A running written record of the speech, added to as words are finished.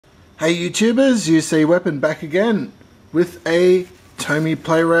Hey YouTubers, UC Weapon back again with a TOMY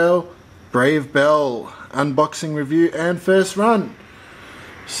Plarail Brave Belle unboxing review and first run.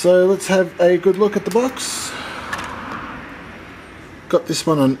 So let's have a good look at the box. Got this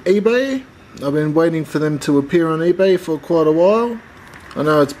one on eBay. I've been waiting for them to appear on eBay for quite a while. I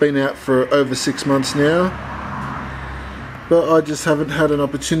know it's been out for over 6 months now, but I just haven't had an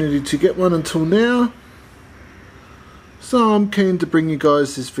opportunity to get one until now. So I'm keen to bring you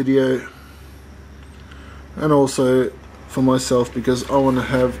guys this video, and also for myself because I want to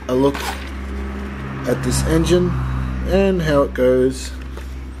have a look at this engine and how it goes.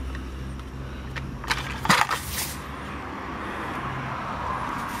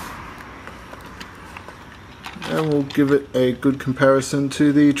 And we'll give it a good comparison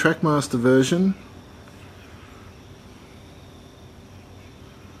to the Trackmaster version.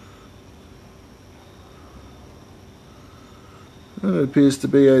 It appears to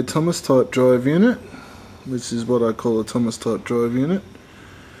be a Thomas type drive unit, which is what I call a Thomas type drive unit,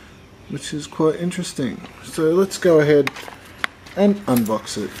 which is quite interesting. So let's go ahead and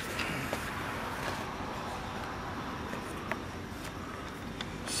unbox it.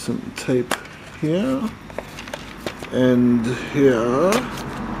 Some tape here and here.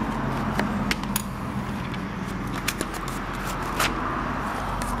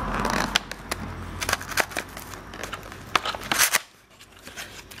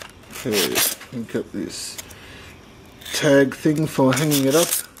 Okay, we've got this tag thing for hanging it up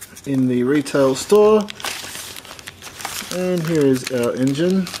in the retail store. And here is our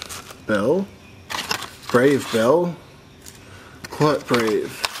engine, Belle, Brave Belle, quite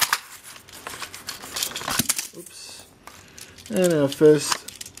brave. Oops. And our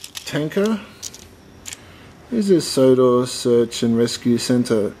first tanker is a Sodor Search and Rescue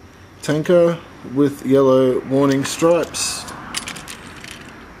Center tanker with yellow warning stripes.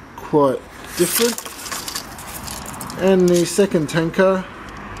 Quite different. And the second tanker,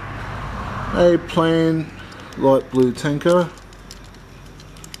 a plain light blue tanker,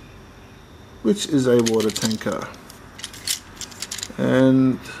 which is a water tanker,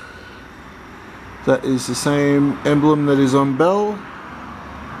 and that is the same emblem that is on Belle.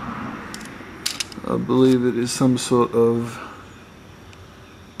 I believe it is some sort of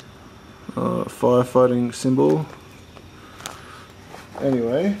firefighting symbol.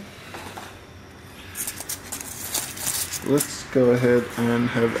 Anyway, let's go ahead and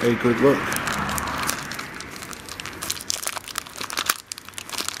have a good look.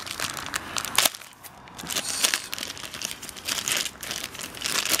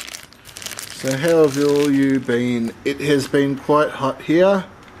 So how have all you been? It has been quite hot here.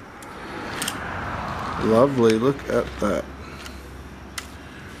 Lovely, look at that.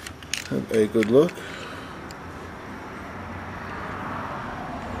 Have a good look.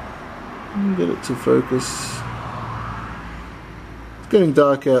 Get it to focus. It's getting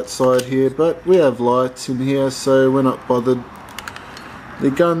dark outside here, but we have lights in here, so we're not bothered. The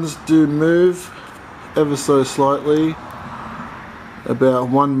guns do move ever so slightly, about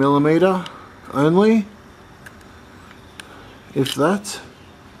 1mm only, if that.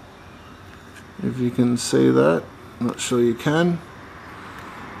 If you can see that, not sure you can.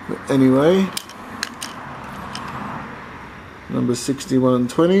 But anyway, number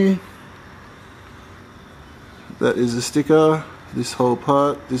 6120. That is a sticker. This whole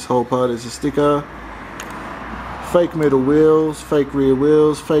part is a sticker. Fake middle wheels, fake rear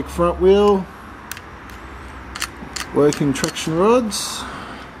wheels, fake front wheel. Working traction rods.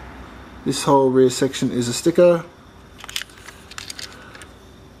 This whole rear section is a sticker.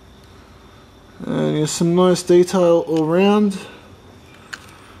 And here's some nice detail all round.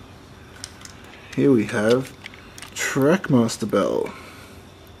 Here we have Trackmaster Belle.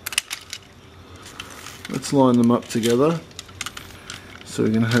 Let's line them up together so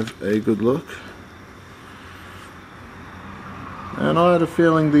we can have a good look. And I had a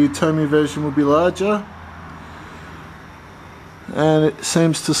feeling the Tomy version would be larger, and it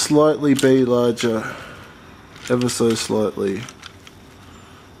seems to slightly be larger, ever so slightly.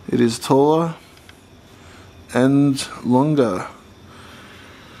 It is taller and longer,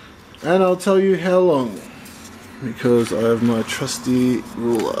 and I'll tell you how long, because I have my trusty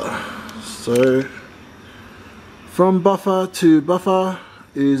ruler. So from buffer to buffer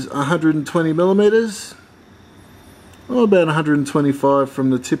is 120mm, or about 125 from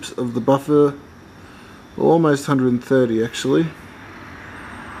the tips of the buffer, or almost 130 actually.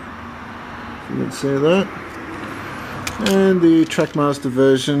 You can see that. And the Trackmaster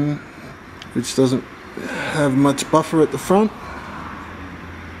version, which doesn't have much buffer at the front,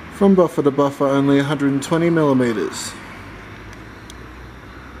 from buffer to buffer only 120mm.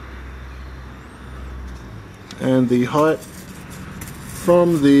 and the height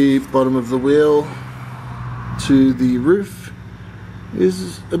from the bottom of the wheel to the roof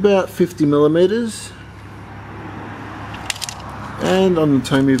is about 50 millimeters, and on the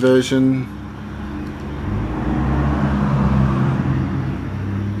Tomy version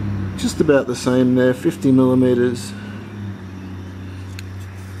just about the same there, 50 millimeters.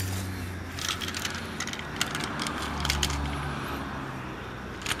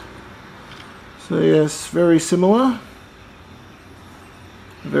 So yes, very similar.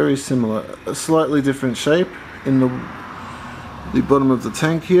 Very similar. A slightly different shape in the bottom of the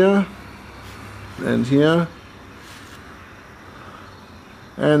tank here and here.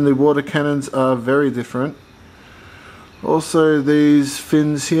 And the water cannons are very different. Also these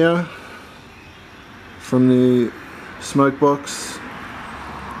fins here from the smoke box.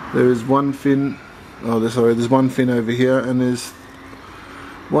 There is one fin, there's one fin over here, and there's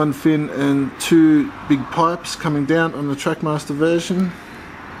one fin and two big pipes coming down on the Trackmaster version.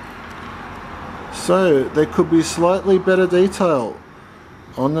 So there could be slightly better detail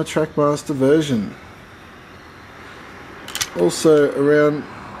on the Trackmaster version. Also around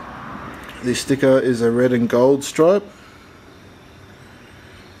the sticker is a red and gold stripe,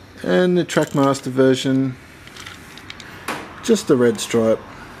 and the Trackmaster version just a red stripe.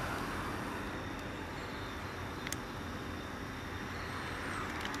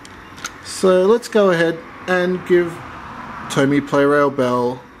 So let's go ahead and give Tomy Plarail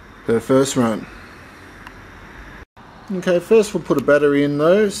Belle her first run. Okay, first we'll put a battery in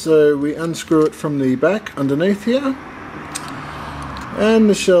though, so we unscrew it from the back underneath here, and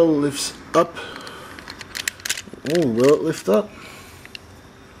the shell lifts up. Oh, will it lift up?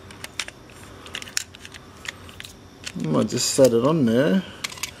 I just set it on there,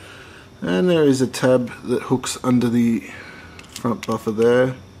 and there is a tab that hooks under the front buffer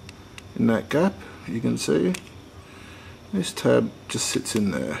there in that gap. You can see this tab just sits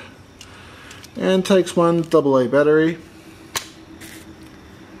in there, and takes one AA battery.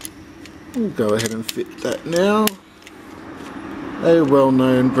 We'll go ahead and fit that now. A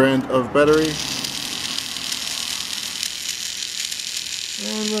well-known brand of battery,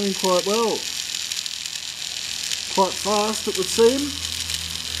 and running quite well, quite fast it would seem.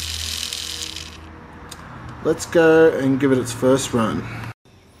 Let's go and give it its first run.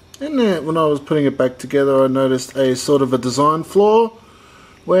 And then when I was putting it back together, I noticed a sort of a design flaw,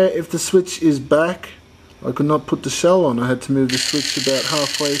 where if the switch is back, I could not put the shell on. I had to move the switch about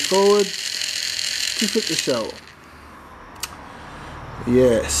halfway forward to fit the shell.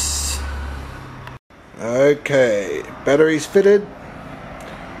 Yes. Okay, batteries fitted.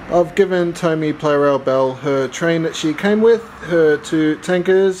 I've given Tomy Plarail Belle her train that she came with, her two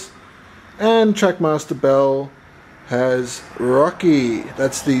tankers, and Trackmaster Belle has Rocky.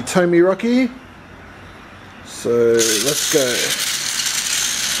 That's the Tomy Rocky. So let's go.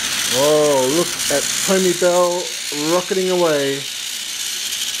 Oh, look at Tomy Belle rocketing away.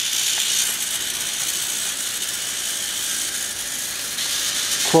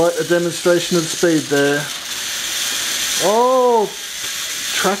 Quite a demonstration of speed there. Oh,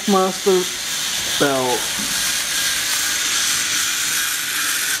 Trackmaster Belle.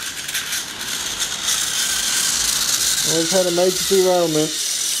 We've had a major derailment.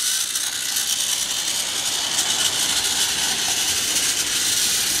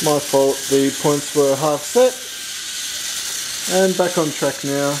 My fault, the points were half set. And back on track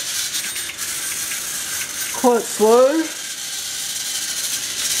now. Quite slow.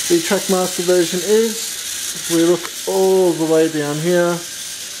 The Trackmaster version is, if we look all the way down here,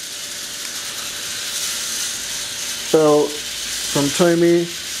 Belle from Tomy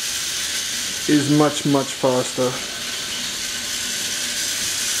is much faster.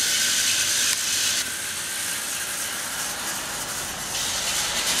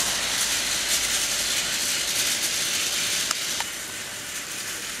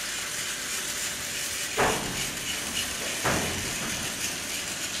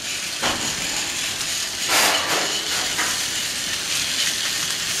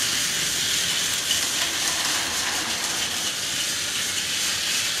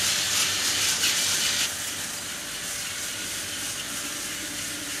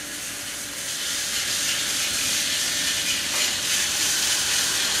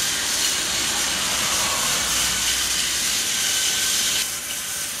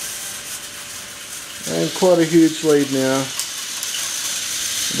 And quite a huge lead now,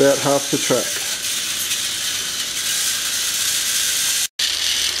 about half the track.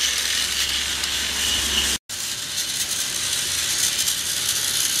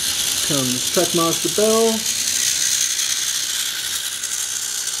 Comes Trackmaster Belle.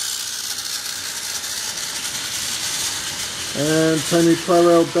 And Tomy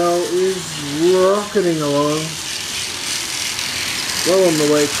Plarail Belle is rocketing along. Well on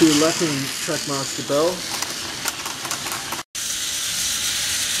the way to lapping Trackmaster Belle.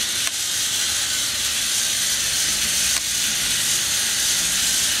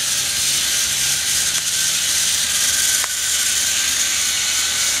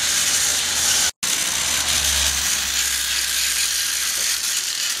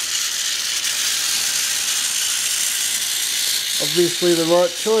 Obviously the right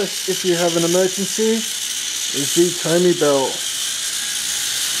choice if you have an emergency is the Tomy Belle.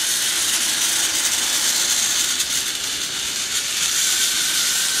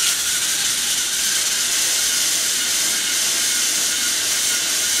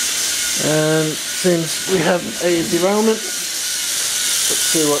 And since we have a derailment, let's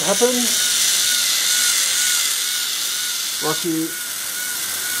see what happens. Rocky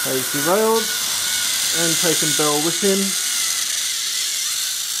has derailed and taken Belle with him.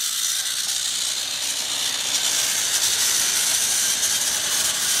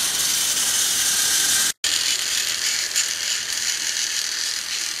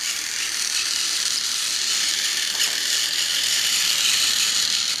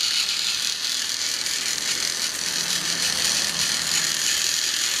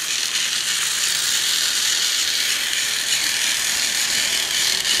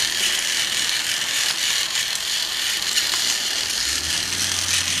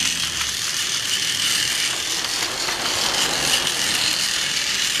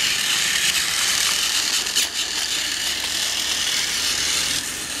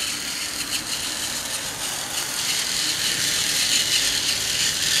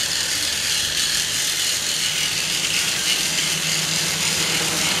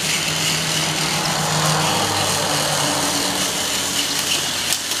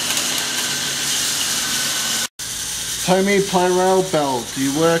 Tomy Plarail Belle, do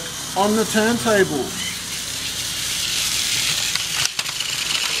you work on the turntable?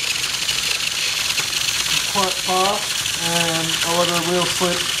 Quite fast and a lot of wheel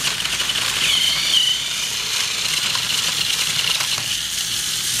slip.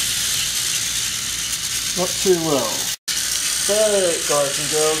 Not too well. So guys and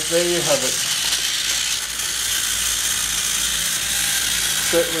girls, there you have it.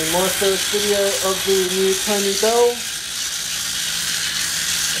 Certainly my first video of the new Tomy Belle.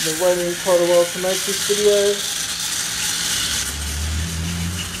 I've been waiting quite a while to make this video.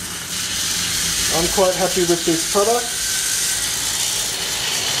 I'm quite happy with this product.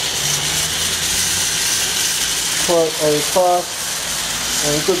 Quite a fast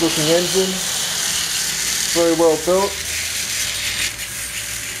and good looking engine. Very well built.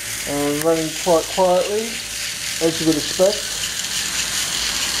 And running quite quietly, as you would expect.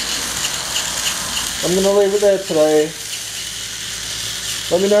 I'm going to leave it there today.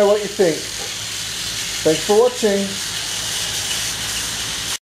 Let me know what you think. Thanks for watching.